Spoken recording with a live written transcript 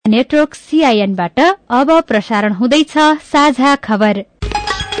Network CIN-बाट अब प्रसारण हुँदैछ साझा खबर।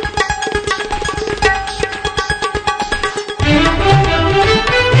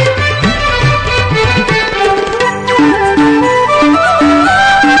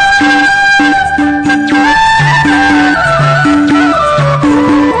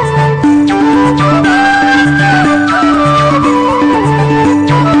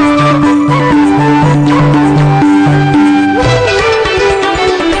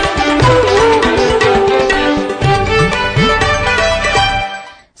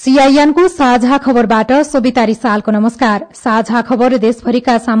 CIN-को साझा खबरबाट सोभिता रिसालको नमस्कार। साझा खबर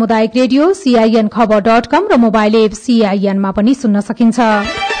देशभरिका सामुदायिक रेडियो CIN खबर.com र मोबाइल एप CIN-मा पनि सुन्न सकिन्छ।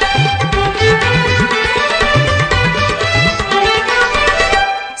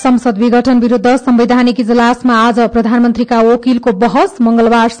 संसद विघटन विरूद्ध संवैधानिक इजलासमा आज प्रधानमन्त्रीका वकिलको बहस,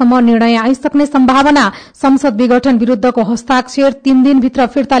 मंगलबारसम्म निर्णय आइसक्ने सम्भावना। संसद विघटन विरूद्धको हस्ताक्षर 3 दिनभित्र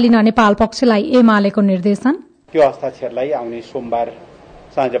फिर्ता लिन नेपाल पक्षलाई एमालेको निर्देशन। त्यो हस्ताक्षरलाई आउने सोमबार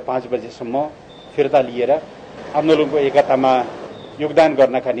साँझ 5 बजेसम्म फिर्ता लिएर आन्दोलनको एकतामा योगदान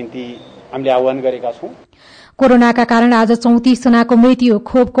गर्नका निम्ति हामीले आह्वान गरेका छौं। कोरोनाका कारण आज 34 जनाको मृत्यु,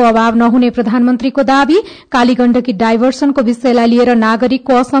 खोपको अभाव नहुने प्रधानमन्त्रीको दावी। कालीगण्डकी डाइभर्सनको विषयलाई लिएर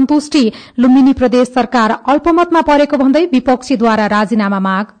नागरिकको असन्तुष्टि, लुम्बिनी प्रदेश सरकार अल्पमतमा परेको भन्दै विपक्षीद्वारा राजीनामा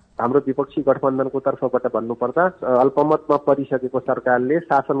माग। हाम्रो विपक्षी गठबन्धनको तर्फबाट भन्नुपर्दा अल्पमतमा परिसकेको सरकारले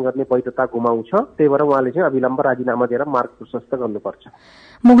शासन गर्ने वैधता गुमाउँछ, त्यही भएर उहाँले चाहिँ अविलम्ब राजीनामा दिएर मार्ग प्रशस्त गर्नुपर्छ।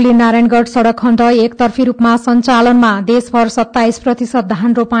 मुगलिन नारायणगढ़ सड़क खण्ड एकतर्फी रूपमा सञ्चालनमा, देशभर 27%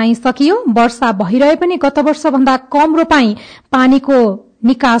 धान रोपाई सकियो। वर्षा भइरहे पनि गत वर्ष भन्दा कम रोपाई, पानीको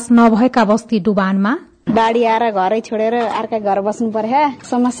निकास नभएका बस्ती डुबानमा। बाढ़ी आएर घरै छोडेर अर्का घर बस्नु पर्यो,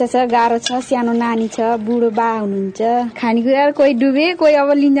 समस्या छ, गाह्रो छ, सानो नानी छ, बुढो बा हुनुहुन्छ, खानेकुरा कोही डुबे, कोही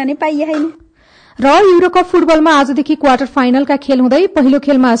अब लिन पाइएन। र युरोकप फुटबलमा आजदेखि क्वार्टर फाइनलका खेल हुँदै पहिलो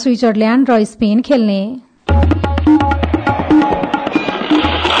खेलमा स्विजरल्याण्ड र स्पेन खेल्ने।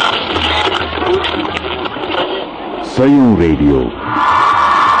 सयौं रेडियो,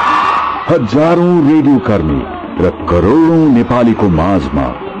 हजारौं रेडियो कर्मी र करोड़ौं नेपालीको माझमा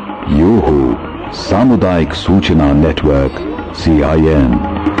यो हो सामुदायिक सूचना नेटवर्क CIN।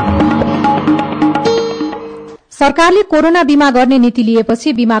 सरकारले कोरोना बीमा गर्ने नीति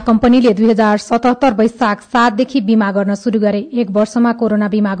लिएपछि बीमा कम्पनीले 2077 वैशाख 7 देखि बीमा गर्न शुरू गरे। 1 वर्षमा कोरोना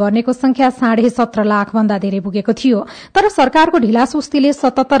बीमा गर्नेको संख्या 17.5 लाख भन्दा धेरै पुगेको थियो। तर सरकारको ढिलासुस्तीले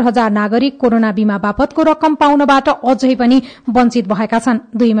 77,000 नागरिक कोरोना बीमा बापतको रकम पाउनबाट अझै पनि वञ्चित भएका छन्।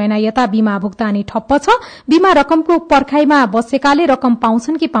 2 महिना यता बीमा भुक्तानी ठप्प छ। बीमा रकमको पर्खाइमा बसेकाले रकम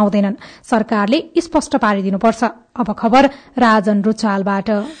पाउँछन् कि पाउँदैनन्, सरकारले स्पष्ट पारिदिनुपर्छ। अब खबर राजन रुचालबाट।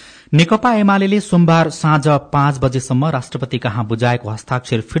 नेकपा एमाले सोमबार साँझ 5 बजेसम्म राष्ट्रपति कहाँ बुझाएको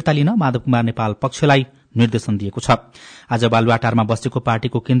हस्ताक्षर फिर्ता लिन माधव कुमार नेपाल पक्षलाई निर्देशन दिएको छ। आज बालुवाटारमा बसेको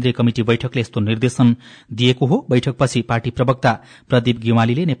पार्टीको केन्द्रीय कमिटी बैठकले यस्तो निर्देशन दिएको हो। बैठकपछि पार्टी प्रवक्ता प्रदीप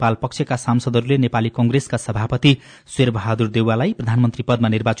गेवालीले नेपाल पक्षका सांसदहरूले नेपाली कंग्रेसका सभापति शेरबहादुर देउवालाई प्रधानमन्त्री पदमा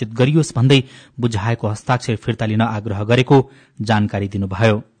निर्वाचित गरियोस् भन्दै बुझाएको हस्ताक्षर फिर्ता लिन आग्रह गरेको जानकारी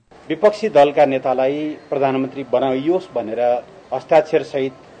दिनुभयो। विपक्षी दलका नेतालाई प्रधानमन्त्री बनाइयोस् भनेर हस्ताक्षर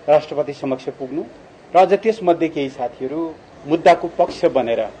सहित राष्ट्रपति समक्ष पुग्नु र अझ त्यसमध्ये केही साथीहरू मुद्दाको पक्ष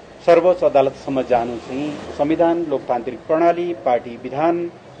बनेर सर्वोच्च अदालतसम्म जानु चाहिँ संविधान, लोकतान्त्रिक प्रणाली, पार्टी विधान,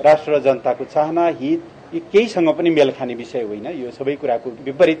 राष्ट्र र जनताको चाहना, हित यी केहीसँग पनि मेल खाने विषय होइन। यो सबै कुराको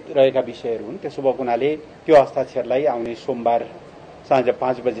विपरीत रहेका विषयहरू हुन्। त्यसो भएको हुनाले त्यो हस्ताक्षरलाई आउने सोमबार साँझ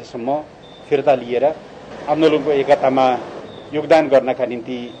 5 बजेसम्म फिर्ता लिएर आन्दोलनको एकतामा योगदान गर्नका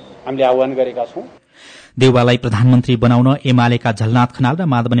निम्ति हामीले आह्वान गरेका छौं। देउवालाई प्रधानमन्त्री बनाउन एमालेका झलनाथ खनाल र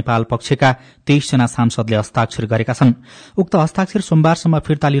माधव नेपाल पक्षका 23 जना सांसदले हस्ताक्षर गरेका छन्। उक्त हस्ताक्षर सोमबारसम्म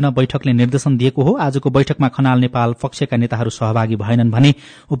फिर्ता लिन बैठकले निर्देशन दिएको हो। आजको बैठकमा खनाल नेपाल पक्षका नेताहरू सहभागी भएनन् भने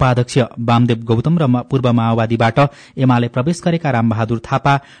उपाध्यक्ष वामदेव गौतम र पूर्व माओवादीबाट एमाले प्रवेश गरेका रामबहादुर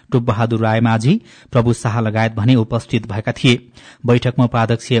थापा, टुपबहादुर रायमाझी, प्रभु शाह लगायत भने उपस्थित भएका थिए। बैठकमा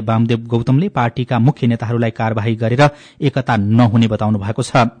उपाध्यक्ष वामदेव गौतमले पार्टीका मुख्य नेताहरूलाई कार्यवाही गरेर एकता नहुने बताउनु भएको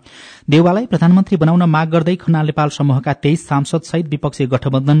छ। देउवालाई प्रधानमन्त्री बनाउन माग गर्दै खनाल नेपाल समूहका 23 सांसद सहित विपक्षी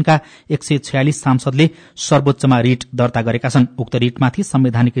गठबन्धनका 146 सांसदले सर्वोच्चमा रिट दर्ता गरेका छन्। उक्त रिटमाथि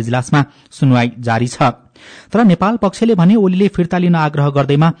संवैधानिक इजलासमा सुनवाई जारी छ। तर नेपाल पक्षले भने ओलीले फिर्ता लिन आग्रह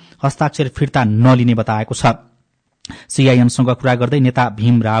गर्दैमा हस्ताक्षर फिर्ता नलिने बताएको छ। CINसँग कुरा गर्दै नेता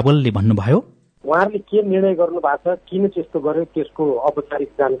भीम रावलले भन्नुभयो, उहाँहरूले के निर्णय गर्नु भएको छ, किन त्यस्तो गर्यो, त्यसको औपचारिक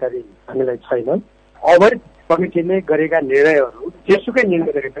जानकारी हामीलाई छैन। अवैध कमिटीले गरेका निर्णयहरू जेसुकै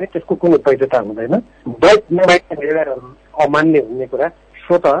निर्णय गरे पनि त्यसको कुनै वैधता हुँदैन। वैध निर्णयका निर्णयहरू अमान्य हुने कुरा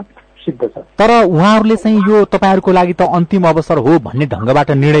स्वतः सिद्ध छ। तर उहाँहरूले चाहिँ यो तपाईहरुको लागि त अन्तिम अवसर हो भन्ने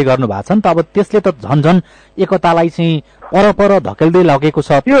ढंगबाट निर्णय गर्नु भएको छ नि त। अब त्यसले त झन्झन एकतालाई चाहिँ परपर धकेल्दै लगेको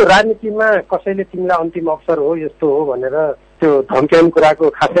छ। त्यो राजनीतिमा कसैले तिमीलाई अन्तिम अवसर हो यस्तो हो भनेर त्यो धम्क्याउने कुराको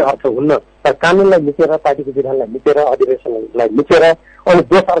खासै अर्थ हुन्न। तर कानूनलाई मिचेर, पार्टीको विधानलाई मिचेर, अधिवेशनलाई मिचेर अनि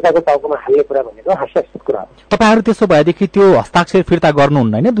देश अर्काको टाउकोमा हाल्ने कुरा भनेको हास्यास्पद कुरा हो। तपाईहरु त्यसो भएदेखि त्यो हस्ताक्षर फिर्ता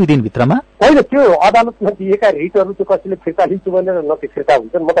गर्नुहुन्न हैन 2 दिनभित्रमा? होइन, त्यो अदालतमा दिएका रिटहरू त्यो कसैले फिर्ता लिन्छु भनेर न त्यो फिर्ता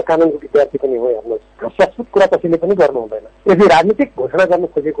हुन्छन्। म त कानूनको विद्यार्थी पनि हो। हेर्नुहोस्, हास्यास्पद कुरा कसैले पनि गर्नु हुँदैन। यदि राजनीतिक घोषणा गर्न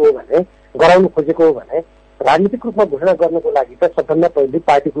खोजेको हो भने, गराउनु खोजेको हो भने राजनीतिक रूपमा घोषणा गर्नको लागि त सबभन्दा पहिले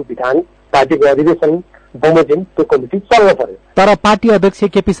पार्टीको विधान, पार्टीको अधिवेशन, बमोजिम त्यो कमिटी चल्न पर्यो। तर पार्टी अध्यक्ष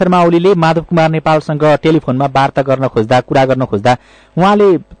केपी शर्मा ओलीले माधव कुमार नेपालसँग टेलिफोनमा वार्ता गर्न खोज्दा, कुरा गर्न खोज्दा उहाँले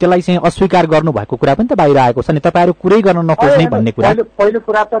त्यसलाई चाहिँ अस्वीकार गर्नु भएको कुरा पनि त बाहिर आएको छ नि। तपाईहरु कुरै गर्न नखोज्ने भन्ने कुरा। पहिलो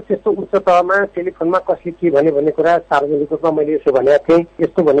कुरा त त्यस्तो उच्च तहमा टेलिफोनमा कसले के भने भन्ने कुरा सार्वजनिक रूपमा मैले यसो भनेको थिएँ,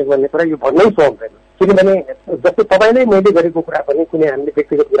 यस्तो भनेको भन्ने कुरा यो भन्नै सुहाउँदैन। किनभने जस्तै तपाईले मैले गरेको कुरा पनि कुनै हामीले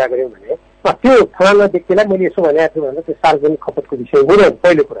व्यक्तिगत कुरा गर्यौँ भने त्यो फलाना व्यक्तिलाई मैले यसो भनेको छु भनेर त्यो सार्वजनिक खपतको विषय हुँदैन।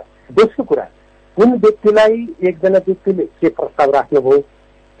 पहिलो कुरा। दोस्रो कुरा, कुन व्यक्तिलाई एकजना व्यक्तिले के प्रस्ताव राख्नुभयो,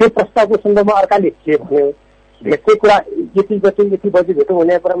 त्यो प्रस्तावको सन्दर्भमा अर्काले के भन्यो, भेट्ने कुरा यति गति यति बजी भेटौँ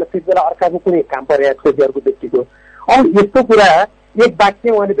भन्ने कुरामा त्यति बेला अर्काको कुनै काम परेको छ अर्को व्यक्तिको। अब यस्तो कुरा एक वाक्य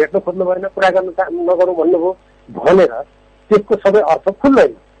उहाँले भेट्न खोज्नु भएन, कुरा गर्न नगरौँ भन्नुभयो भनेर त्यसको सबै अर्थ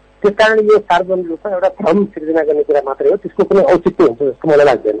खुल्दैन। त्यस कारण यो सार्वजनिक रूपमा एउटा भ्रम सिर्जना गर्ने कुरा मात्रै हो, त्यसको कुनै औचित्य हुन्छ जस्तो मलाई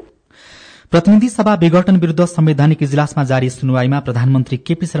लाग्दैन। प्रतिनिधि सभा विघटन विरूद्ध संवैधानिक इजलासमा जारी सुनवाईमा प्रधानमन्त्री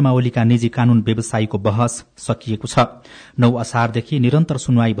केपी शर्मा ओलीका निजी कानून व्यवसायीको बहस सकिएको छ। 9 असारदेखि निरन्तर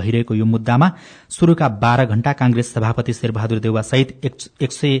सुनवाई भइरहेको यो मुद्दामा शुरूका 12 घण्टा कांग्रेस सभापति शेरबहादुर देउवा सहित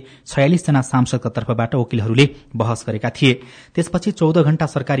 146 जना सांसदका तर्फबाट वकिलहरूले बहस गरेका थिए। त्यसपछि 14 घण्टा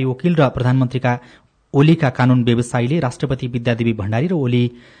सरकारी वकिल र प्रधानमन्त्रीका ओलीका कानून व्यवसायीले राष्ट्रपति विद्यादेवी भण्डारी र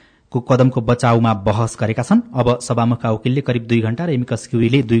ओलीको कदमको बचाउमा बहस गरेका छन्। अब सभामुखका वकिलले करिब 2 घण्टा र एमिकस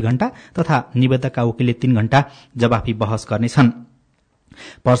क्युरीले 2 घण्टा तथा निवेदकका वकिलले 3 घण्टा जवाफी बहस गर्नेछन्।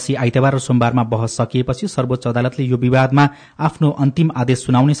 पर्सि आइतबार र सोमबारमा बहस सकिएपछि सर्वोच्च अदालतले यो विवादमा आफ्नो अन्तिम आदेश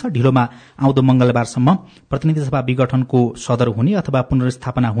सुनाउनेछ। ढिलोमा आउँदो मंगलबारसम्म प्रतिनिधि सभा विघटनको सदर हुने अथवा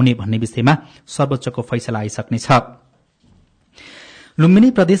पुनर्स्थापना हुने भन्ने विषयमा सर्वोच्चको फैसला आइसक्नेछ। लुम्बिनी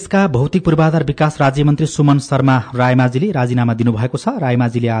प्रदेशका भौतिक पूर्वाधार विकास राज्यमन्त्री सुमन शर्मा रायमाझीले राजीनामा दिनुभएको छ।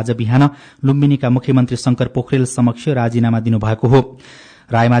 रायमाझीले आज बिहान लुम्बिनीका मुख्यमन्त्री शंकर पोखरेल समक्ष राजीनामा दिनुभएको हो।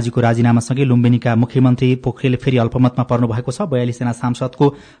 रायमाझीको राजीनामासँगै लुम्बिनीका मुख्यमन्त्री पोखरेल फेरि अल्पमतमा पर्नु भएको छ। 42 जना सांसदको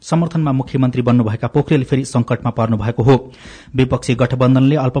समर्थनमा मुख्यमन्त्री बन्नुभएका पोखरेल फेरि संकटमा पर्नु भएको हो। विपक्षी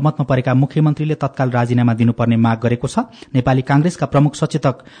गठबन्धनले अल्पमतमा परेका मुख्यमन्त्रीले तत्काल राजीनामा दिनुपर्ने माग गरेको छ। नेपाली कांग्रेसका प्रमुख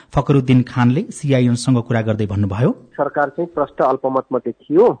सचेतक फकरुद्दीन खानले सीआईएनसँग कुरा गर्दै भन्नुभयो, सरकार चाहिँ प्रष्ट अल्पमतमा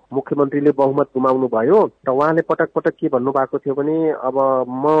देखियो, मुख्यमन्त्रीले बहुमत गुमाउनु भयो र उहाँले पटक पटक के भन्नु भएको थियो भने अब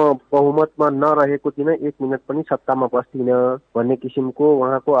म बहुमतमा नरहेको दिन 1 मिनट पनि सत्तामा बस्दिन भन्ने किसिमको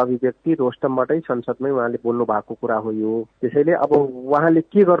उहाँको अभिव्यक्ति रोस्टमबाटै संसदमै उहाँले बोल्नु भएको कुरा हो यो। त्यसैले अब उहाँले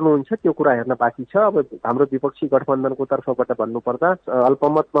के गर्नुहुन्छ त्यो कुरा हेर्न बाँकी छ। अब हाम्रो विपक्षी गठबन्धनको तर्फबाट भन्नुपर्दा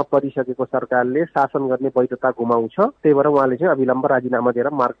अल्पमतमा परिसकेको सरकारले शासन गर्ने वैधता गुमाउँछ, त्यही भएर उहाँले चाहिँ अविलम्ब राजीनामा दिएर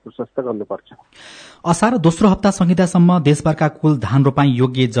मार्ग प्रशस्त गर्नुपर्छ। असार दोस्रो हप्ता संहितासम्म देशभरका कुल धान रोपाई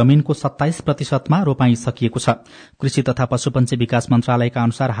योग्य जमीनको 27% रोपाई सकिएको छ। कृषि तथा पशुपन्छी विकास मन्त्रालयका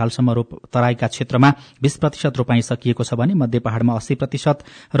अनुसार हालसम्म तराईका क्षेत्रमा 20% रोपाई सकिएको छ भने मध्य पहाड़मा 80%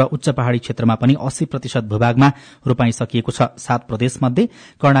 र उच्च पहाड़ी क्षेत्रमा पनि 80% भूभागमा रोपाई सकिएको छ। 7 प्रदेशमध्ये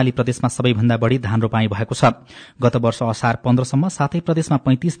कर्णाली प्रदेशमा सबैभन्दा बढ़ी धान रोपाई भएको छ। गत वर्ष असार 15 सम्म 7 प्रदेशमा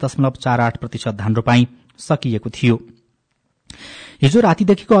 35.48% धान रोपाई सकिएको थियो। हिजो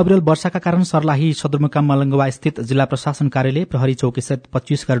रातिदेखिको अविरल वर्षाका कारण सर्लाही सदरमुकाम मलंगवा स्थित जिल्ला प्रशासन कार्यालय, प्रहरी चौकी सहित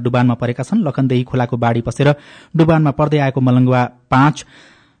 25 घर डुबानमा परेका छन्। लखनदेही खोलाको बाढ़ी पसेर डुबानमा पर्दै आएको मलंगवा 5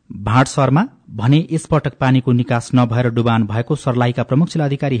 भाटसरमा भने यसपटक पानीको निकास नभएर डुबान भएको सर्लाहीका प्रमुख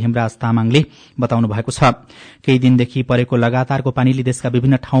जिल्लाधिकारी हेमराज तामाङले बताउनु भएको छ। केही दिनदेखि परेको लगातारको पानीले देशका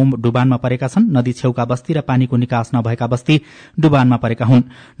विभिन्न ठाउँ डुबानमा परेका छन्। नदी छेउका बस्ती र पानीको निकास नभएका बस्ती डुबानमा परेका हुन्।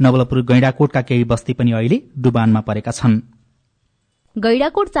 नवलपुर गैंडाकोटका केही बस्ती पनि अहिले डुबानमा परेका छन्।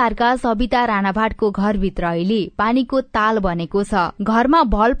 गैंडाकोट 4 का सबिता राणाभाटको घरभित्र अहिले पानीको ताल बनेको छ। घरमा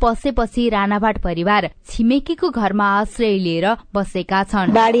भल पसेपछि राणाभाट परिवार छिमेकीको घरमा आश्रय लिएर बसेका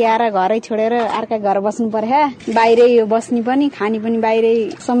छन्। बाढी आएर घरै छोडेर अर्का घर बस्नु पर्यो। बाहिरै यो बस्नी पनि खानी पनि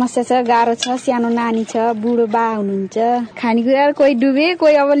बाहिरै समस्या छ, गाह्रो छ। सानो नानी छ, बुढो बा हुनुहुन्छ। खानेकुरा कोही डुबे,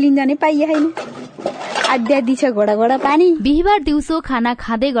 कोही अब लिन जाने पाइएन। आड्यादी छ घोडा पानी। बिहिबार दिउँसो खाना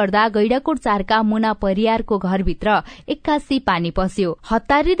खाँदै गर्दा गैडाकोट 4 का मुना परियारको घरभित्र 81 पानी पस्यो।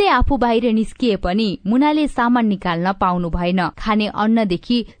 हतारिँदै आफू बाहिर निस्किए पनि मुनाले सामान निकाल्न पाउनु भएन। खाने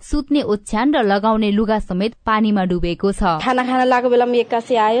अन्नदेखि सुत्ने ओछ्यान र लगाउने लुगा समेत पानीमा डुबेको छ। खाना खान लागेको बेलामा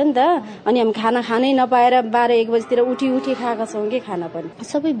 81 आयो नि त, अनि हामी खाना खानै नपाएर 12-1 बजीतिर उठी खाएका छौँ कि खाना पनि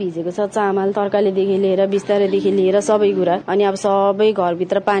सबै भिजेको छ। चामल तरकारीदेखि लिएर बिस्तारैदेखि लिएर सबै कुरा। अनि अब सबै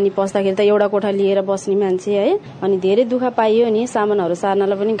घरभित्र पानी पस्दाखेरि त एउटा कोठा लिएर बस्ने मान्छे है, अनि धेरै दुःख पाइयो नि। सामानहरू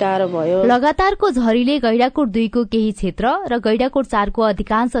सार्नलाई पनि गाह्रो भयो। लगातारको झरीले गैडाकोट 2 को केही क्षेत्र र गैडाकोट 4 को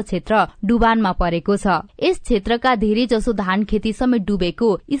अधिकांश क्षेत्र डुबानमा परेको छ। यस क्षेत्रका धेरै जसो धान खेती समेत डुबेको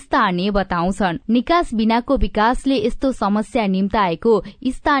स्थानीय बताउँछन्। निकास बिनाको विकासले यस्तो समस्या निम्ताएको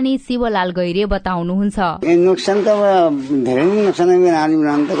स्थानीय शिवलाल गैरे बताउनुहुन्छ। नोक्सान त धेरै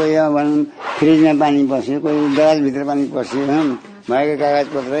नोक्सान त कोही फ्रिजमा पानी पस्यो, कोही दराजभित्र पानी पस्यो, भएको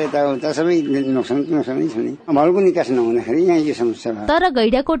कागज पत्र यताउता सबै नोक्सानै छ नि। भलको निकास नहुँदाखेरि यहाँ यो समस्या भयो। तर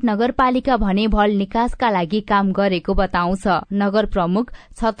गैडाकोट नगरपालिका भने भल निकासका लागि काम गरेको बताउँछ नगर प्रमुख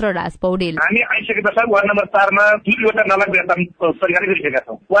छत्रराज पौडेल। हामी आइसके पश्चात वार्ड नम्बर 4 मा 2वटा नाला व्यवस्थापन सरकारले गरिसकेका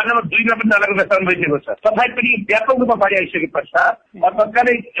छौँ। वार्ड नम्बर 2 मा पनि नालाको व्यवस्थापन भइसकेको छ। सफाई पनि व्यापक रूपमा पानी आइसके पश्चात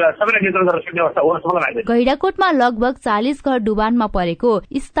तत्कालै सबैलाई नियन्त्रण गर्न सक्ने अवस्था हो। गैडाकोटमा लगभग 40 घर डुबानमा परेको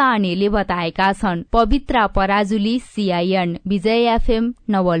स्थानीयले बताएका छन्। पवित्रा पराजुली, CIN, FM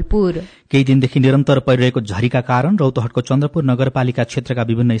नवलपुर। केही दिनदेखि निरन्तर परिरहेको झरीका कारण रौतहटको चन्द्रपुर नगरपालिका क्षेत्रका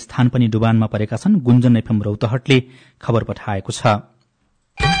विभिन्न स्थान पनि डुबानमा परेका छन्। गुन्जन FM रौतहटले खबर पठाएको छ।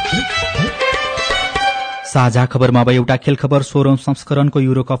 साझा खबरमा अब एउटा खेल खबर। 16औं संस्करणको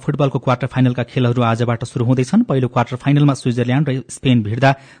युरोकप फुटबलको क्वार्टर फाइनलका खेलहरू आजबाट शुरू हुँदैछन्। पहिलो क्वार्टर फाइनलमा स्विजरल्याण्ड र स्पेन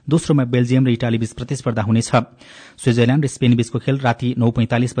भिड्दा दोस्रोमा बेल्जियम र इटाली बीच प्रतिस्पर्धा हुनेछ। स्विजरल्याण्ड र स्पेन बीचको खेल राति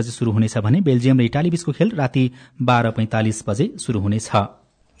 9:45 बजे शुरू हुनेछ भने बेल्जियम र इटाली बीचको खेल राति 12:45 बजे शुरू हुनेछ।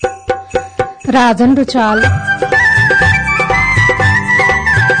 राजन रुचाल।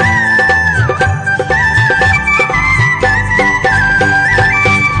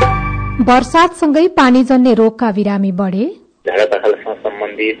 वर्षातसँगै पानीजन्य रोगका बिरामी बढे। झाडापाखालासँग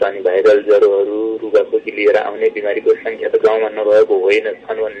सम्बन्धित अनि भाइरल ज्वरोहरू, रुगाखोकी लिएर आउने बिमारीको संख्या त गाउँमा नभएको होइन,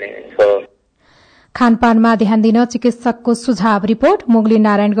 छन् भन्ने छ। खानपानमा ध्यान दिन चिकित्सकको सुझाव रिपोर्ट। मुगली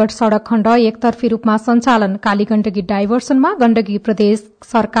नारायणगढ़ सड़क खण्ड एकतर्फी रूपमा सञ्चालन। कालीगण्डकी डाइभर्सनमा गण्डकी प्रदेश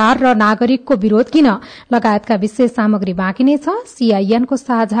सरकार र नागरिकको विरोध किन लगायतका विशेष सामग्री बाँकी नै छ। CIN को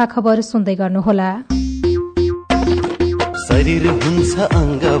साझा खबर सुन्दै गर्नुहोला। शरीर हुन्छ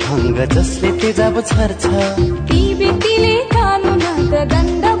अङ्ग भङ्ग जसले तेजाब छर्छ, ती व्यक्तिले कानुन त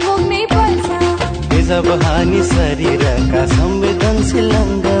दण्ड भोग्नै पर्छ। तेजाब हानि शरीरका संवेदनशील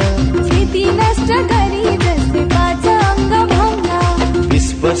अङ्ग, क्षति नष्ट गरी जसले पार्छ अङ्ग भङ्ग। 20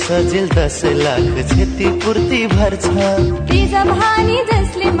 वर्ष जेल 10 लाख क्षतिपूर्ति भर्छ। तेजाब हानि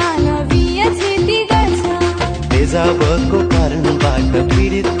जसले मानवीय क्षति गर्छ। तेजाबको कारणबाट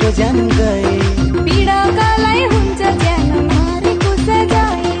पीडितको ज्यान गए, पीडकलाई हुन्छ ज्यान मारेको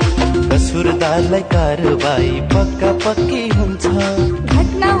सजाय। कसुरदारलाई कारबाही पक्का पक्की हुन्छ।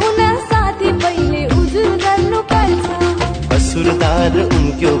 घटना हुन साथै पहिले उजुर गर्नु पर्छ। कसुरदार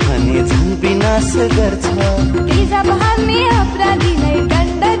उम्क्यो भने झन् विनाश गर्छ। तेजाब हान्ने अपराधीलाई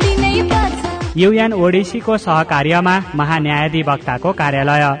दण्ड दिनै पर्छ। UN ओडिसीको सहकार्यमा महान्यायाधिवक्ताको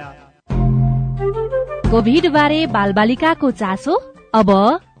कार्यालय। कोभिड बारे बालबालिकाको चासो अब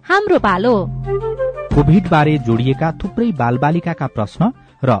हाम्रो पालो। कोभिड बारे जोडिएका थुप्रै बालबालिकाका प्रश्न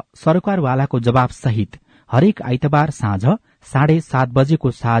र सरकारवालाको जवाब सहित हरेक आइतबार साँझ 7:30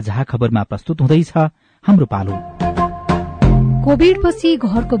 बजेको साझा खबरमा प्रस्तुत हुँदैछ हाम्रो पालो। कोभिडपछि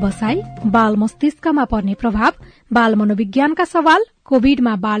घरको बसाई, बाल मस्तिष्कमा पर्ने प्रभाव, बाल मनोविज्ञानका सवाल,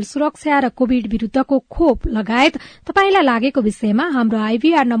 कोभिडमा बाल सुरक्षा र कोभिड विरूद्धको खोप लगायत तपाईलाई लागेको विषयमा हाम्रो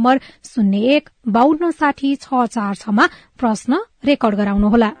IVR नम्बर 015260 मा प्रश्न रेकर्ड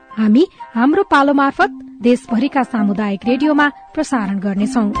गराउनुहोला। हामी हाम्रो पालो मार्फत देशभरिका सामुदायिक रेडियोमा प्रसारण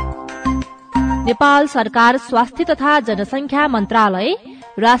गर्नेछौं। नेपाल सरकार स्वास्थ्य तथा जनसंख्या मन्त्रालय,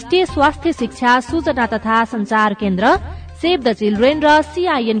 राष्ट्रिय स्वास्थ्य शिक्षा सूचना तथा संचार केन्द्र, सेभ द चिल्ड्रेन र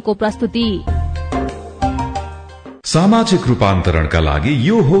CIN को प्रस्तुति। सामाजिक रूपान्तरणका लागि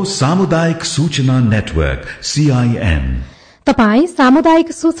यो हो सामुदायिक सूचना नेटवर्क CIN। तपाई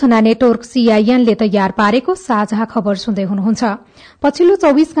सामुदायिक सूचना नेटवर्क CIN ले तयार पारेको साझा खबर सुन्दै हुनुहुन्छ। पछिल्लो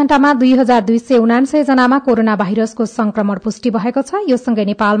 24 घण्टामा 2279 जनामा कोरोना भाइरसको संक्रमण पुष्टि भएको छ। यो सँगै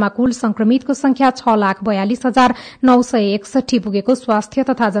नेपालमा कुल संक्रमितको संख्या 6,42,961 पुगेको स्वास्थ्य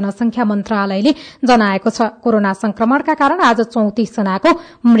तथा जनसंख्या मन्त्रालयले जनाएको छ। कोरोना संक्रमणका कारण आज 34 जनाको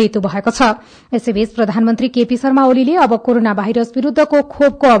मृत्यु भएको छ। यसैबीच प्रधानमन्त्री केपी शर्मा ओलीले अब कोरोना भाइरस विरूद्धको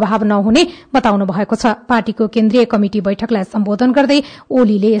खोपको अभाव नहुने बताउनु भएको छ। पार्टीको केन्द्रीय कमिटी बैठकलाई सम्बोधन गर्दै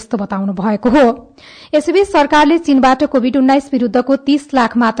ओलीले यस्तो बताउनु भएको हो। यसैबीच सरकारले चीनबाट कोभिड-19 विरूद्धको 30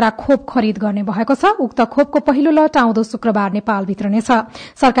 लाख मात्रा खोप खरिद गर्ने भएको छ। उक्त खोपको पहिलो लट आउँदो शुक्रबार नेपाल भित्रनेछ।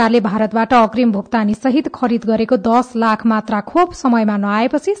 सरकारले भारतबाट अग्रिम भुक्तानी सहित खरिद गरेको 10 लाख मात्रा खोप समयमा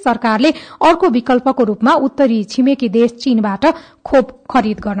नआएपछि सरकारले अर्को विकल्पको रूपमा उत्तरी छिमेकी देश चीनबाट खोप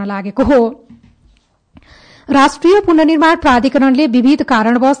खरिद गर्न लागेको हो। राष्ट्रिय पुनर्निर्माण प्राधिकरणले विविध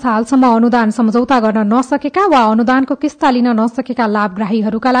कारणवश हालसम्म अनुदान सम्झौता गर्न नसकेका वा अनुदानको किस्ता लिन नसकेका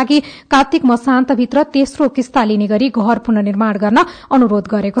लाभग्राहीहरूका लागि कार्तिक मसान्तभित्र तेस्रो किस्ता लिने गरी घर पुनर्निर्माण गर्न अनुरोध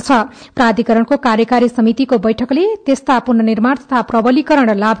गरेको छ। प्राधिकरणको कार्यकारी समितिको बैठकले त्यस्ता पुनर्निर्माण तथा प्रबलीकरण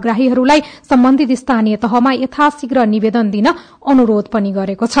लाभग्राहीहरूलाई सम्बन्धित स्थानीय तहमा यथाशीघ्र निवेदन दिन अनुरोध पनि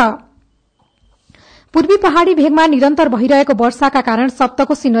गरेको छ। पूर्वी पहाड़ी भेगमा निरन्तर भइरहेको वर्षाका कारण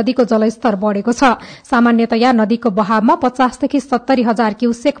सप्तकोशी नदीको जलस्तर बढ़ेको छ। सामान्यतया नदीको बहावमा 50 देखि 70 हजार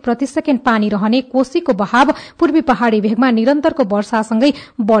क्यूसेक प्रति सेकेण्ड पानी रहने कोशीको बहाव पूर्वी पहाड़ी भेगमा निरन्तरको वर्षासँगै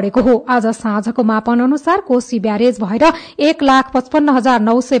बढ़ेको हो। आज साँझको मापन अनुसार कोशी ब्यारेज भएर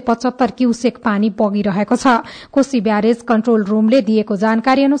 1,55,975 क्यूसेक पानी बगिरहेको छ। कोशी ब्यारेज कन्ट्रोल रूमले दिएको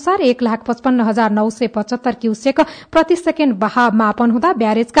जानकारी अनुसार 1,55,975 क्यूसेक प्रति सेकेण्ड बहाव मापन हुँदा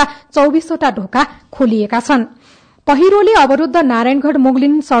ब्यारेजका 24वटा ढोका खोलिएका छन्। पहिरोले अवरूद्ध नारायणगढ़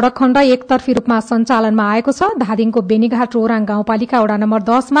मुगलिन सड़क खण्ड एकतर्फी रूपमा सञ्चालनमा आएको छ। धादिङको बेनीघाट रोराङ गाउँपालिका वडा नम्बर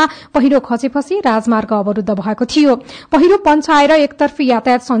 10 मा पहिरो खसेपछि राजमार्ग अवरूद्ध भएको थियो। पहिरो पञ्चाएर एकतर्फी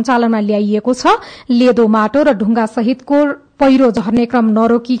यातायात सञ्चालनमा ल्याइएको छ। लेदो माटो र ढुङ्गा सहितको पहिरो झर्ने क्रम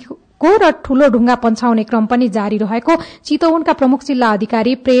नरोकिएको र ठूलो ढुङ्गा पन्छाउने क्रम पनि जारी रहेको चितवनका प्रमुख जिल्ला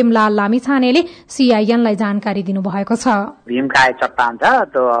अधिकारी प्रेमलाल लामिछानेले सीआईएनलाई जानकारी दिनुभएको छ। भीमका चट्टान छ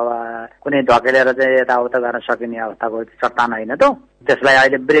त्यो कुनै धकेलेर चाहिँ यताउता गर्न सकिने अवस्थाको चट्टान होइन त त्यसलाई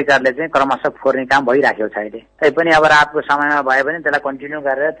अहिले ब्रेकरले चाहिँ क्रमशः फोर्ने काम भइराखेको छ। अहिले तैपनि अब रातको समयमा भए पनि त्यसलाई कन्टिन्यू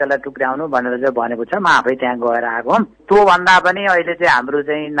गरेर त्यसलाई टुक्राउनु भनेर चाहिँ भनेको छ। म आफै त्यहाँ गएर आएको। त्यो भन्दा पनि अहिले चाहिँ हाम्रो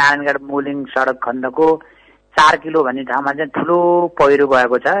चाहिँ नारायणगढ मुलिङ सड़क खण्डको 4 किलो भन्ने ठाउँमा चाहिँ ठूलो पहिरो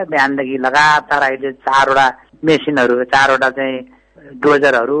गएको छ। बिहानदेखि लगातार अहिले 4वटा मेसिनहरू 4वटा चाहिँ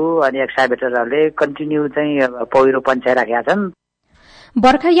डोजरहरू अनि एक्सकाभेटरहरूले कन्टिन्यू चाहिँ पहिरो पन्छाइराखेका छन्।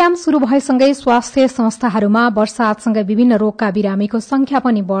 बर्खायाम शुरू भएसँगै स्वास्थ्य संस्थाहरूमा वर्षातसँगै विभिन्न रोगका बिरामीको संख्या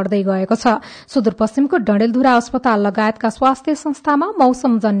पनि बढ़दै गएको छ। सुदूरपश्चिमको डडेलधुरा अस्पताल लगायतका स्वास्थ्य संस्थामा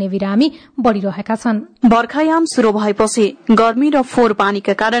मौसमजन्य बिरामी बढ़िरहेका छन्। बर्खायाम शुरू भएपछि गर्मी र फोहोर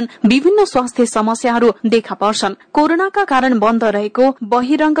पानीका कारण विभिन्न स्वास्थ्य समस्याहरू देखा पर्छन्। कोरोनाका कारण बन्द रहेको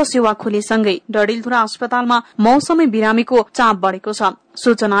बहिरंग सेवा खुलेसँगै डडेलधुरा अस्पतालमा मौसमी बिरामीको चाप बढ़ेको छ।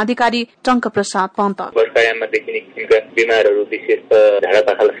 सूचना अधिकारी टंक प्रसाद पन्त बर्खायाममा देखिने किसिमका बिमारहरू विशेषतः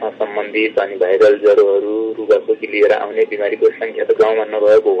झाडापाखालासँग सम्बन्धित अनि भाइरल ज्वरोहरू रुगाखोकी लिएर आउने बिमारीको संख्या त गाउँमा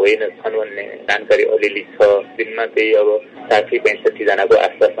नभएको होइन छन् भन्ने जानकारी अलिअलि छ। दिनमा त्यही अब 60-65 जनाको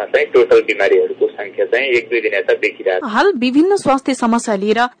आसपासमा चाहिँ टोटल बिमारीहरूको संख्या चाहिँ 1-2 दिन यता देखिरहेको। हाल विभिन्न स्वास्थ्य समस्या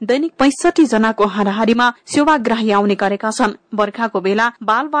लिएर दैनिक 65 जनाको हाराहारीमा सेवाग्राही आउने गरेका छन्। बर्खाको बेला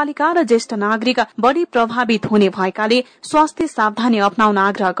बाल बालिका र ज्येष्ठ नागरिक बढ़ी प्रभावित हुने भएकाले स्वास्थ्य सावधानी अपनाउन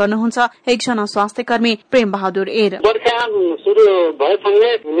आग्रह गर्नुहुन्छ एकजना स्वास्थ्य कर्मी प्रेम बहादुर एर। बर्खा सुरु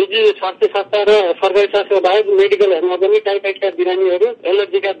भएसँगै निजी स्वास्थ्य संस्था र सरकारी स्वास्थ्य बाहेक मेडिकलहरूमा पनि टाइफाइडका बिरामीहरू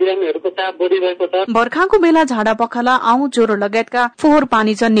एलर्जीका बिरामीहरूको चाप बढ़िरहेको छ। बर्खाको बेला झाडा पखाला आउँ ज्वरो लगायतका फोहोर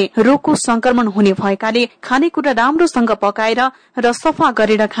पानी जन्ने रोगको संक्रमण हुने भएकाले खानेकुरा राम्रोसँग पकाएर र सफा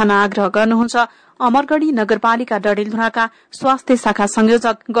गरेर खान आग्रह गर्नुहुन्छ अमरगढ़ी नगरपालिका डडेलधुराका स्वास्थ्य शाखा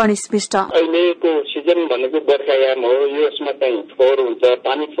संयोजक गणेश विष्ट। अहिलेको सिजन भनेको बर्खायाम हो। यसमा चाहिँ फोहोर हुन्छ,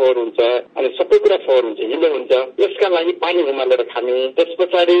 पानी फोहोर हुन्छ अनि सबै कुरा फोहोर हुन्छ, हिलो हुन्छ। यसका लागि पानी उमालेर खाने, त्यस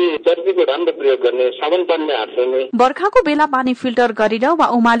पछाडि चर्बीको राम्रो प्रयोग गर्ने, साबुन पानीले हात धुने। बर्खाको बेला पानी फिल्टर गरेर वा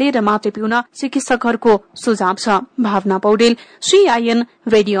उमालेर माटो पिउन चिकित्सकहरूको सुझाव छ। Bhawana Paudel, CIN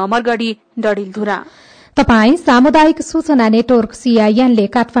radio Amargadhi Dadeldhura. तपाई सामुदायिक सूचना नेटवर्क सीआईएनले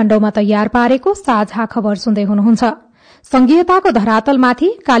काठमाडौँमा तयार पारेको साझा खबर सुन्दै हुनुहुन्छ। संघीयताको धरातलमाथि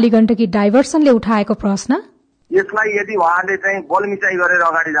कालीगण्डकी डाइभर्सनले उठाएको प्रश्न, यसलाई यदि उहाँले चाहिँ बलमिचाइ गरेर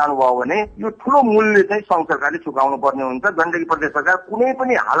अगाडि जानुभयो भने यो ठूलो मूल्य चाहिँ संघ सरकारले चुकाउनु पर्ने हुन्छ। गण्डकी प्रदेश सरकार कुनै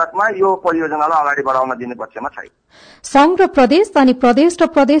पनि हालतमा यो परियोजनालाई अगाडि बढाउन दिने पक्षमा छैन। संघ र प्रदेश अनि प्रदेश र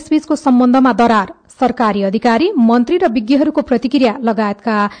प्रदेशबीचको सम्बन्धमा दरार, सरकारी अधिकारी, मन्त्री र विज्ञहरूको प्रतिक्रिया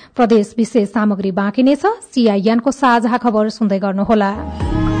लगायतका प्रदेश विशेष सामग्री बाँकी नै छ। सीआईएनको साझा खबर सुन्दै गर्नुहोला।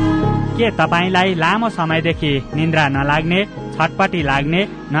 के तपाईलाई लामो समयदेखि निन्द्रा नलाग्ने, छटपटी लाग्ने,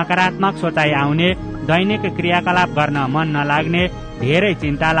 नकारात्मक सोचाइ आउने, दैनिक क्रियाकलाप गर्न मन नलाग्ने, धेरै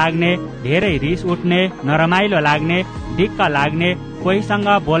चिन्ता लाग्ने, धेरै रिस उठ्ने, नरमाइलो लाग्ने, दिक्क लाग्ने, कोहीसँग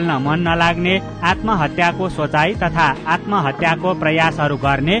बोल्न मन नलाग्ने, आत्महत्याको सोचाइ तथा आत्महत्याको प्रयासहरू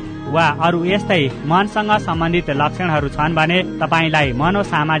गर्ने वा अरू यस्तै मनसँग सम्बन्धित लक्षणहरू छन् भने तपाईलाई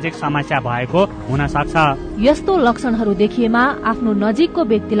मनोसामाजिक समस्या भएको हुन सक्छ। यस्तो लक्षणहरू देखिएमा आफ्नो नजिकको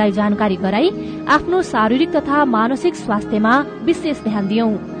व्यक्तिलाई जानकारी गराई आफ्नो शारीरिक तथा मानसिक स्वास्थ्यमा विशेष ध्यान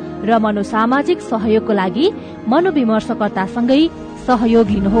दियौं र मनोसामाजिक सहयोगको लागि मनोविमर्शकर्तासँगै सहयोग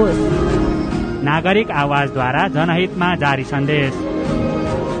लिनुहोस्। नागरिक आवाजद्वारा जनहितमा जारी सन्देश।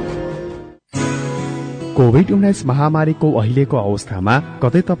 कोभिड-19 महामारीको अहिलेको अवस्थामा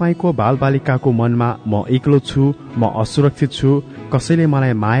कतै तपाईको बालबालिकाको मनमा म एक्लो छु, म असुरक्षित छु, कसैले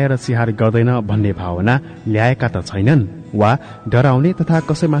मलाई माया र स्याहार गर्दैन भन्ने भावना ल्याएका त छैनन् वा डराउने तथा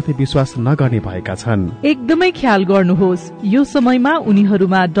कसैमाथि विश्वास नगर्ने भएका छन्। एकदमै ख्याल गर्नुहोस्, यो समयमा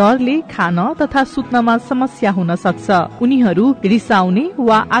उनीहरूमा डरले खान तथा सुत्नमा समस्या हुन सक्छ। उनीहरू रिसाउने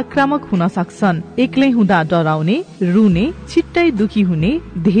वा आक्रामक हुन सक्छन्। एक्लै हुँदा डराउने, रुने, छिट्टै दुखी हुने,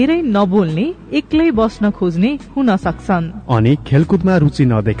 धेरै नबोल्ने, एक्लै बस्न खोज्ने हुन सक्छन्। अनि खेलकुदमा रुचि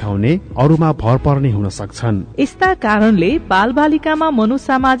नदेखाउने, अरूमा भर पर्ने हुन सक्छन्। यस्ता कारणले बालबालिकामा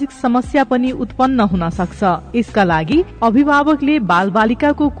मनोसामाजिक समस्या पनि उत्पन्न हुन सक्छ। यसका लागि अभिभावकले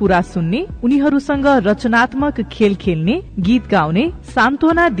बालबालिकाको कुरा सुन्ने, उनीहरूसँग रचनात्मक खेल खेल्ने, गीत गाउने,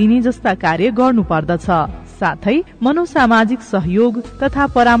 सान्त्वना दिने जस्ता कार्य गर्नु पर्दछ। साथै मनोसामाजिक सहयोग तथा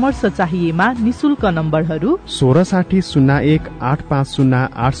परामर्श चाहिएमा निशुल्क नम्बरहरू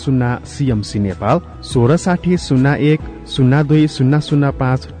 1660185080 CMC नेपाल,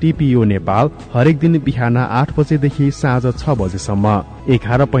 1660102005 TPO नेपाल, हरेक दिन बिहान 8 बजेदेखि साँझ 6 बजेसम्म,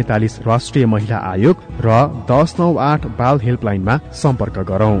 1145 राष्ट्रिय महिला आयोग र 1098 बाल हेल्पलाइनमा सम्पर्क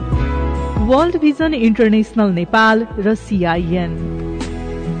गरौं। वर्ल्ड भिजन इन्टरनेशनल नेपाल र CIN।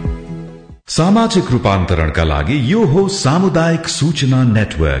 सामाजिक रूपान्तरणका लागि यो हो सामुदायिक सूचना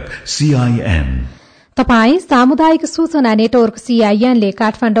नेटवर्क CIN। तपाई सामुदायिक सूचना नेटवर्क CIN ले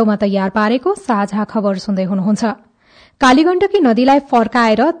काठमाडौँमा तयार पारेको साझा खबर सुन्दै हुनुहुन्छ। कालीगण्डकी नदीलाई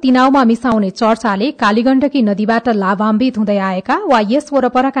फर्काएर तिनाउमा मिसाउने चर्चाले कालीगण्डकी नदीबाट लाभान्वित हुँदै आएका वा यस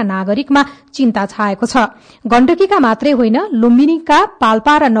वरपरका नागरिकमा चिन्ता छाएको छ। गण्डकीका मात्रै होइन, लुम्बिनीका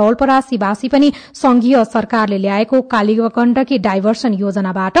पाल्पा र नवलपरासीवासी पनि संघीय सरकारले ल्याएको कालीगण्डकी डाइभर्सन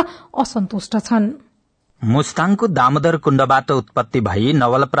योजनाबाट असन्तुष्ट छन्। मुस्ताङको दामोदर कुण्डबाट उत्पत्ति भई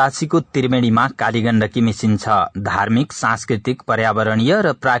नवलपरासीको त्रिवेणीमा कालीगण्डकी मिसिन्छ। धार्मिक, सांस्कृतिक, पर्यावरणीय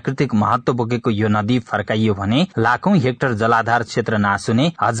र प्राकृतिक महत्व बोकेको यो नदी फर्काइयो भने लाखौं हेक्टर जलाधार क्षेत्र नाश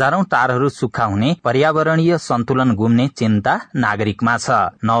हुने, हजारौं टारहरू सुक्खा हुने, पर्यावरणीय सन्तुलन गुम्ने चिन्ता नागरिकमा छ।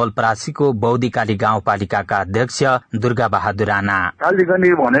 नवलपरासीको बौद्धकाली गाउँपालिकाका अध्यक्ष दुर्गा बहादुर राणा।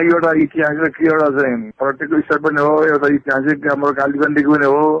 कालीगण्डकी भनेको एउटा ऐतिहासिक एउटा चाहिँ पर्यटक स्थल पनि हो, एउटा ऐतिहासिक हाम्रो कालीगण्डकी पनि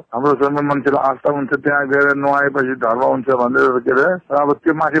हो। हाम्रो जन्म मान्छेलाई आस्था हुन्छ, त्यहाँ गएर नुहाएपछि धर्म हुन्छ भनेर के अरे अब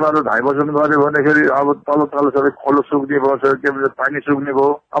त्यो माथिबाट डाइभर्सन गर्यो भनेखेरि अब तल तल सबै खोलो सुक्ने भयो, के भन्छ पानी सुक्ने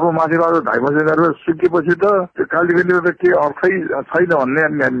भयो। अब माथिबाट डाइभर्सन गरेर सुकेपछि त त्यो कालीगण्डकीको त के अर्थै छैन भन्ने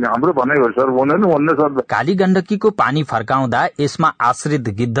हाम्रो भनाइ हो सर, भन्ने सर। कालीगण्डकीको पानी फर्काउँदा यसमा आश्रित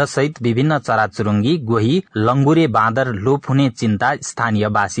गिद्ध सहित विभिन्न चराचुरुङ्गी, गोही, लङ्गुरे बाँदर लोप हुने चिन्ता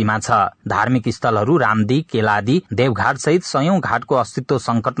स्थानीयवासीमा छ। धार्मिक स्थलहरू रामदी, केलादी, देवघाट सहित सयौं घाटको अस्तित्व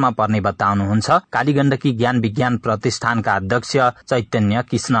संकटमा पर्ने बताउनुहुन्छ कालीगण्डकी ज्ञान विज्ञान प्रतिष्ठानका अध्यक्ष चैतन्य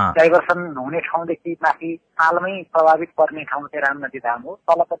कृष्ण। डाइभर्सन हुने ठाउँदेखि माथि तालमै प्रभावित पर्ने ठाउँ चाहिँ रामनदी धाम हो।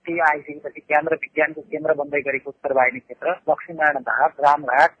 तलपट्टि आइसकेपछि ज्ञान र विज्ञानको केन्द्र बन्दै गरेको उत्तरवाहिनी क्षेत्र, लक्ष्मीनारायण घाट,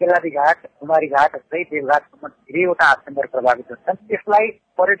 रामघाट, केलादी घाट, कुमारी घाट जस्तै देवघाटसम्म धेरैवटा आश्रमहरू प्रभावित हुन्छन्। यसलाई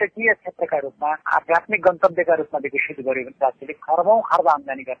पर्यटकीय क्षेत्रका रूपमा, आध्यात्मिक गन्तव्यका रूपमा विकसित गर्यो भने राज्यले खर्बौं खर्ब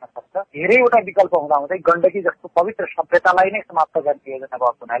आमदानी गर्न सक्छ। धेरैवटा विकल्प हुँदाहुँदै गण्डकी जस्तो पवित्र सभ्यतालाई नै समाप्त गर्ने योजना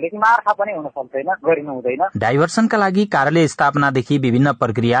भएको हुनाले मार्फा पनि हुन सक्दैन, गरिनु हुँदैन। डाइभर्सनका लागि कार्यालय स्थापनादेखि विभिन्न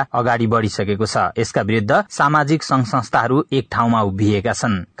प्रक्रिया अगाडि बढ़िसकेको छ। यसका विरुद्ध सामाजिक संघ संस्थाहरू एक ठाउँमा उभिएका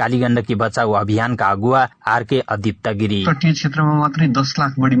छन्। कालीगण्डकी बचाउ अभियानका अगुवा आरके अदीप्त गिरी। तटीय क्षेत्रमा मात्रै 10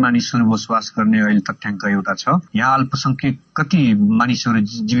 लाख बढी मानिसहरू बसोबास गर्ने अहिले तथ्याङ्क एउटा छ। यहाँ अल्पसंख्यक कति मानिसहरू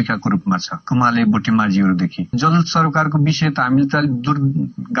जीविकाको रूपमा छ, कमाले बोटेमाझीहरूदेखि। जल सरोकारको विषय त हामीले त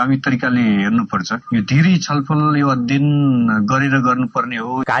दूरगामी तरिकाले हेर्नुपर्छ। यो धेरै छलफल, यो अध्ययन गरेर गर्नुपर्ने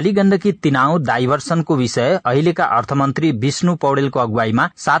हो। कालीगण्डकी तिनाउ डाइभर्सनको विषय अहिलेका अर्थमन्त्री विष्णु पौडेलको अगुवाईमा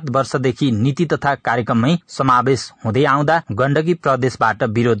 7 वर्षदेखि नीति तथा कार्यक्रममै समावेश हुँदै आउँदा गण्डकी प्रदेशबाट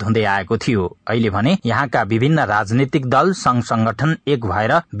विरोध हुँदै आएको थियो। अहिले भने यहाँका विभिन्न राजनीतिक दल, संघ संगठन एक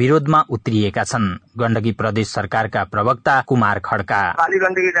भएर विरोधमा उत्रिएका छन्। गण्डकी प्रदेश सरकारका प्रवक्ता कुमार खड्का।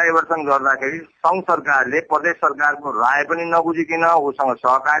 कालीगण्डकी डाइभर्सन गर्दाखेरि संघ सरकारले प्रदेश सरकारको राय पनि नबुझिकन, उसँग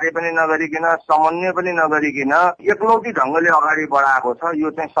सहकार्य पनि नगरिकन, समन्वय पनि नगरिकन एकलौटी ढंगले अगाडि बढाएको छ। यो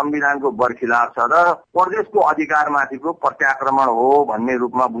चाहिँ संविधानको बरखिलाफ छ र प्रदेशको अधिकारमाथिको प्रत्याक्रमण हो भन्ने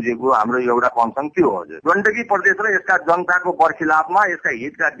रूपमा बुझेको हाम्रो एउटा कन्सर्न त्यो हो। गण्डकी प्रदेश र यसका जनताको बरखिलाफमा, यसका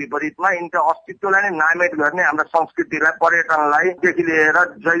हितका विपरीतमा यिनका अस्तित्वलाई नै नामेट गर्ने, हाम्रो संस्कृतिलाई, पर्यटनलाई देखि लिएर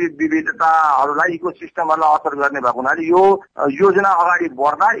जैविक विविधताहरूलाई, इकोसिस्टमहरूलाई असर गर्ने भएको हुनाले यो योजना अगाडि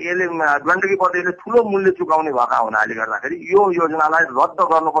बढ्दा यसले गण्डकी प्रदेशले ठूलो मूल्य चुकाउने भएका हुनाले गर्दाखेरि यो योजनालाई रद्द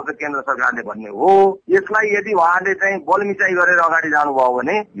गर्नुपर्छ केन्द्र सरकारले भन्ने हो। यसलाई यदि उहाँले चाहिँ बलमिचाइ गरेर अगाडि जानुभयो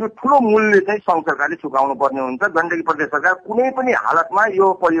भने यो ठूलो मूल्य चाहिँ संघ सरकारले चुकाउनु पर्ने हुन्छ। गण्डकी प्रदेश सरकार कुनै पनि हालतमा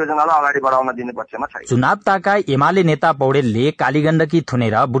यो परियोजनालाई अगाडि बढाउन दिने पक्षमा छैन। चुनाव ताका एमाले नेता पौडेलले कालीगण्डकी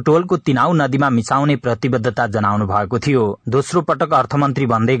थुनेर बुटवलको तिनाउ नदीमा मिसाउने प्रतिबद्धता जनाउनु भएको थियो। दोस्रो पटक अर्थमन्त्री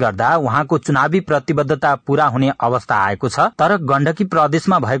बन्दै गर्दा उहाँको चुनावी प्रतिबद्धता पूरा हुने अवस्था आएको छ। तर गण्डकी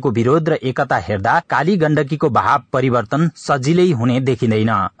प्रदेशमा भएको विरोध र एकता हेर्दा काली गण्डकीको बहाव परिवर्तन सजिलै हुने देखिँदैन।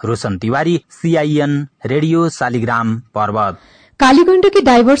 Roshan Tiwari, CIN radio Shaligram Parbat. कालीगण्डकी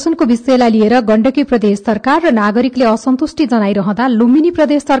डाइभर्सनको विषयलाई लिएर गण्डकी प्रदेश सरकार र नागरिकले असन्तुष्टि जनाइरहँदा लुम्बिनी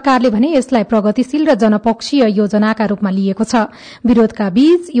प्रदेश सरकारले भने यसलाई प्रगतिशील र जनपक्षीय योजनाका रूपमा लिएको छ। विरोधका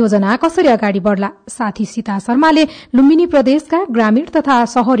बीच योजना कसरी अगाडि बढ़ला? साथी सीता शर्माले लुम्बिनी प्रदेशका ग्रामीण तथा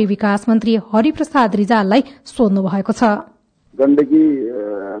शहरी विकास मन्त्री हरिप्रसाद रिजाललाई सोध्नु भएको छ। गण्डकी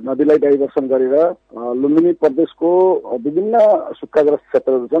नदीलाई डाइभर्सन गरेर लुम्बिनी प्रदेशको विभिन्न सुक्खाग्रस्त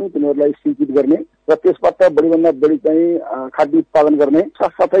क्षेत्रहरू छन् तिनीहरूलाई सिंचित गर्ने र त्यसबाट बढीभन्दा बढी चाहिँ खाद्य उत्पादन गर्ने,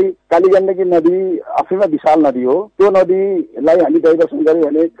 साथसाथै कालीगण्डकी नदी आफैमा विशाल नदी हो। त्यो नदीलाई हामी डाइभर्सन गर्यो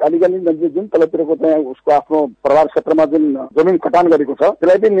भने कालीगण्डकी नदीले जुन तलतिरको चाहिँ उसको आफ्नो प्रभाव क्षेत्रमा जुन जमिन खटान गरेको छ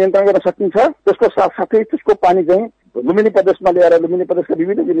त्यसलाई पनि नियन्त्रण गर्न सकिन्छ। त्यसको साथसाथै त्यसको पानी चाहिँ लुम्बिनी प्रदेशमा ल्याएर लुम्बिनी प्रदेशका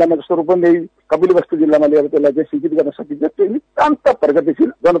विभिन्न जिल्लामा जस्तो रूपन्देही, कपिलवस्तु जिल्लामा ल्याएर त्यसलाई चाहिँ सिंचित गर्न सकिन्छ। त्यो नितान्त प्रगतिशील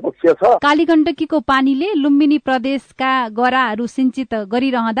जनपक्षीय छ। कालीगण्डकीको पानीले लुम्बिनी प्रदेशका गराहरू सिंचित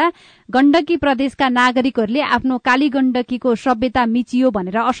गरिरहँदा गण्डकी प्रदेशका नागरिकहरूले आफ्नो कालीगण्डकीको सभ्यता मिचियो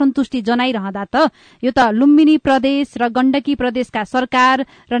भनेर असन्तुष्टि जनाइरहँदा त यो त लुम्बिनी प्रदेश र गण्डकी प्रदेशका सरकार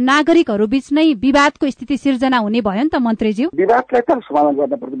र नागरिकहरू बीच नै विवादको स्थिति सिर्जना हुने भयो नि त मन्त्रीज्यू। विवादलाई त समाधान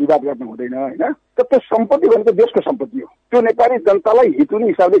गर्न पर्छ, विवाद गर्न हुँदैन होइन। त्यो सम्पत्ति भनेको देशको सम्पत्ति हो। त्यो नेपाली जनतालाई हित हुने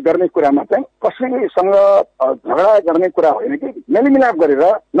हिसाबले गर्ने कुरामा चाहिँ कसैसँग झगडा गर्ने कुरा होइन कि मेलमिलाप गरेर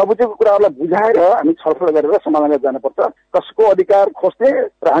नबुझेको कुराहरूलाई बुझाएर हामी छलफल गरेर समाधान जानुपर्छ। कसको अधिकार खोज्ने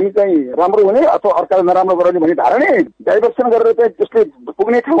र हामी चाहिँ राम्रो हुने अथवा अर्कालाई नराम्रो गराउने भन्ने धारणै डाइभर्सन गरेर चाहिँ त्यसले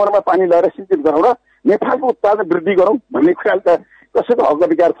पुग्ने ठाउँहरूमा पानी लगाएर सिंचित गरौँ र नेपालको उत्पादन वृद्धि गरौँ भन्ने कुराले त कसैको हक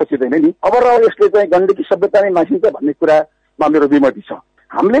अधिकार खोजिँदैन नि। अब र यसले चाहिँ गण्डकी सभ्यता नै मासिन्छ भन्ने कुरामा मेरो विमति छ।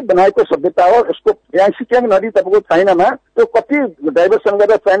 हामीले बनाएको सभ्यता हो। यसको याङसिक्याङ नदी तपाईँको चाइनामा त्यो कति डाइभर्सन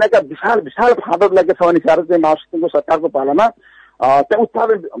गरेर चाइनाका विशाल विशाल फाँटहरू लागेको छ भने चाहिँ माओवादीको सरकारको पालामा त्यहाँ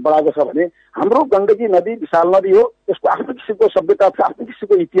उत्पादन बढाएको छ भने हाम्रो गण्डकी नदी विशाल नदी हो। त्यसको आफ्नो किसिमको सभ्यता छ, आफ्नो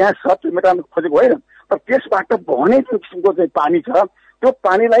किसिमको इतिहास छ। त्यो मेटाउन खोजेको होइन। तर त्यसबाट बहने जुन किसिमको चाहिँ पानी छ त्यो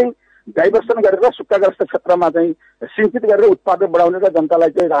पानीलाई डाइभर्सन गरेर सुक्खाग्रस्त क्षेत्रमा चाहिँ सिंचित गरेर उत्पादन बढाउने र जनतालाई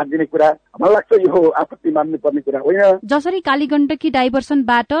चाहिँ राहत दिने कुरा मलाई लाग्छ यो आपत्ति मान्नु पर्ने कुरा होइन। जसरी कालीगण्डकी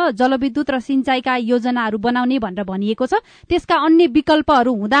डाइभर्सनबाट जलविद्युत र सिंचाइका योजनाहरू बनाउने भनेर भनिएको छ, त्यसका अन्य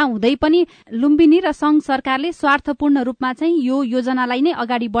विकल्पहरू हुँदा हुँदै पनि लुम्बिनी र संघ सरकारले स्वार्थपूर्ण रूपमा चाहिँ यो योजनालाई नै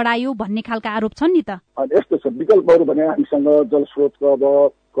अगाडि बढायो भन्ने खालका आरोप छन् नि त। यस्तो छ विकल्पहरू भने हामीसँग जलस्रोतको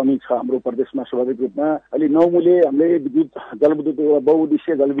अब कमी छ हाम्रो प्रदेशमा स्वाभाविक रूपमा। अहिले 9 मूल्य हामीले जलविद्युत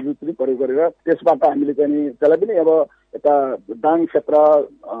बहुउद्देश्य जलविद्युत पनि प्रयोग गरेर त्यसबाट हामीले चाहिँ त्यसलाई पनि अब यता दाङ क्षेत्र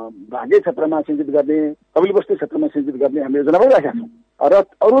भागे क्षेत्रमा सिंचित गर्ने, कपिलवस्तु क्षेत्रमा सिंचित गर्ने हामी योजना बनाइराखेका छौँ। र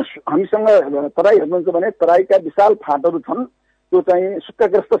अरू हामीसँग तराई हेर्नुहुन्छ भने तराईका विशाल फाँटहरू छन् त्यो चाहिँ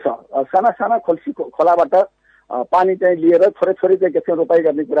सुक्खाग्रस्त छ। साना साना खोलाबाट पानी चाहिँ लिएर छोरै छोरै चाहिँ के रोपाई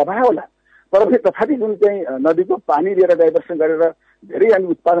गर्ने कुरा भयो होला। तर फेरि तथापि जुन चाहिँ नदीको पानी लिएर डाइभर्सन गरेर धेरै हामी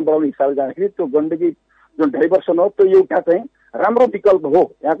उत्पादन बढाउने हिसाबले जाँदाखेरि त्यो गण्डकी जुन डाइभर्सन हो त्यो एउटा चाहिँ राम्रो विकल्प हो।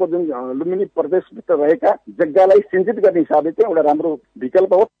 यहाँको जुन लुम्बिनी प्रदेशभित्र रहेका जग्गालाई सिंचित गर्ने हिसाबले चाहिँ एउटा राम्रो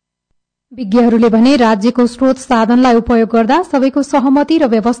विकल्प हो। विज्ञहरूले भने राज्यको स्रोत साधनलाई उपयोग गर्दा सबैको सहमति र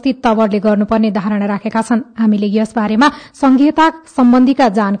व्यवस्थित तवरले गर्नुपर्ने धारणा राखेका छन्। हामीले यस बारेमा संघीयता सम्बन्धीका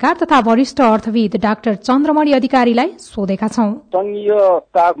जानकार तथा वरिष्ठ अर्थविद डाक्टर चन्द्रमणि अधिकारीलाई सोधेका छौं।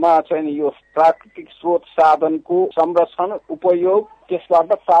 संघीयतामा चाहिँ यो प्राकृतिक स्रोत साधनको संरक्षण, उपयोग,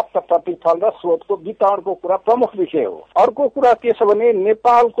 त्यसबाट प्राप्त प्रतिफल र स्रोतको वितरणको कुरा प्रमुख विषय हो। अर्को कुरा के छ भने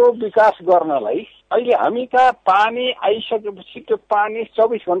नेपालको विकास गर्नलाई अहिले हामी कहाँ पानी आइसकेपछि त्यो पानी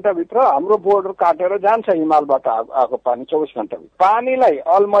 24 घण्टाभित्र हाम्रो बोर्डर काटेर जान्छ। हिमालबाट आएको पानी 24 घण्टाभित्र पानीलाई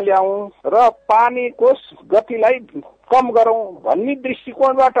अल्मल्याउँ र पानीको गतिलाई कम गरौं भन्ने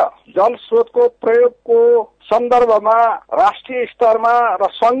दृष्टिकोणबाट जल स्रोतको प्रयोगको सन्दर्भमा राष्ट्रिय स्तरमा र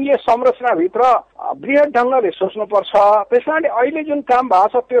संघीय संरचनाभित्र बृहत ढंगले सोच्नुपर्छ। त्यसैले अहिले जुन काम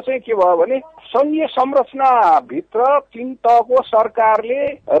भएको छ त्यो चाहिँ के भयो भने संघीय संरचनाभित्र 3 तहको सरकारले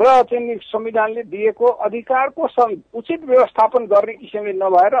र चाहिँ संविधानले दिएको अधिकारको उचित व्यवस्थापन गर्ने किसिमले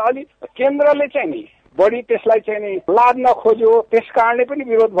नभएर अलि केन्द्रले चाहिँ नि बढी त्यसलाई चाहिँ नि लाद्न खोज्यो, त्यस कारणले पनि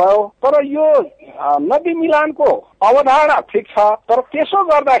विरोध भयो। तर यो नदी मिलानको अवधारणा ठिक छ, तर त्यसो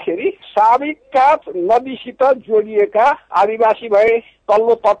गर्दाखेरि साबिकका नदीसित जोडिएका आदिवासी भए,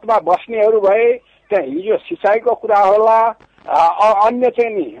 तल्लो तटमा बस्नेहरू भए, त्यहाँ हिजो सिँचाइको कुरा होला, अन्य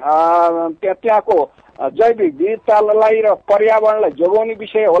चाहिँ नि त्यहाँको जैविक विविधतालाई र पर्यावरणलाई जोगाउने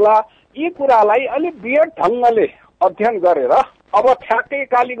विषय होला, यी कुरालाई अलिक बृहत ढंगले अध्ययन गरेर अब ठ्याक्कै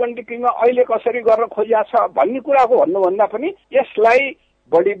कालीगण्डकीमा अहिले कसरी गर्न खोजिया छ भन्ने कुराको भन्नुभन्दा पनि यसलाई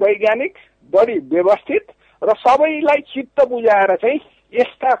बढी वैज्ञानिक, बढी व्यवस्थित र सबैलाई चित्त बुझाएर चाहिँ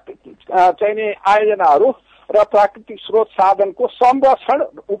यस्ता चाहिँ नि आयोजनाहरू र प्राकृतिक स्रोत साधनको संरक्षण,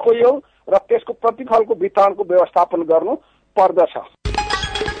 उपयोग र त्यसको प्रतिफलको वितरणको व्यवस्थापन गर्नु पर्दछ।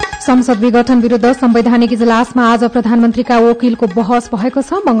 संसद विघटन विरूद्ध संवैधानिक इजलासमा आज प्रधानमन्त्रीका वकिलको बहस भएको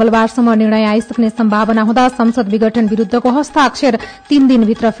छ। मंगलबारसम्म निर्णय आइसक्ने सम्भावना हुँदा संसद विघटन विरूद्धको हस्ताक्षर 3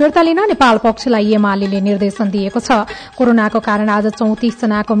 दिनभित्र फिर्ता लिन नेपाल पक्षलाई एमालेले निर्देशन दिएको छ। कोरोनाको कारण आज 34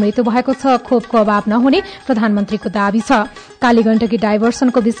 जनाको मृत्यु भएको छ। खोपको अभाव नहुने प्रधानमन्त्रीको दावी छ। कालीगण्डकी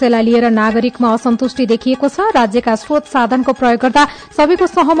डाइभर्सनको विषयलाई लिएर नागरिकमा असन्तुष्टि देखिएको छ। राज्यका स्रोत साधनको प्रयोग गर्दा सबैको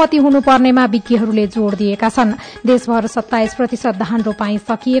सहमति हुनुपर्नेमा विज्ञहरूले जोड़ दिएका छन्। देशभर 27% धान रोपाई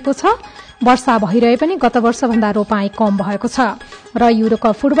सकिएको छ। वर्षा भइरहे पनि गत वर्षभन्दा रोपाई कम भएको छ। र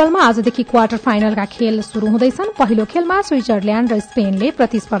युरोकप फुटबलमा आजदेखि क्वार्टर फाइनलका खेल शुरू हुँदैछन्। पहिलो खेलमा स्विजरल्याण्ड र स्पेनले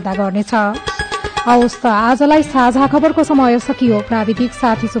प्रतिस्पर्धा गर्नेछ। हवस् त आजलाई साझा खबरको समय सकियो। प्राविधिक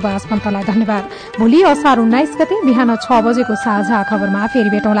साथी सुभाष पन्तलाई धन्यवाद। भोलि असार 19 गते बिहान 6 बजेको साझा खबरमा फेरि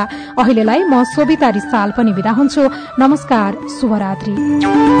भेटौँला। अहिलेलाई म सोभिता रिसाल पनि बिदा हुन्छु। नमस्कार, शुभरात्रि।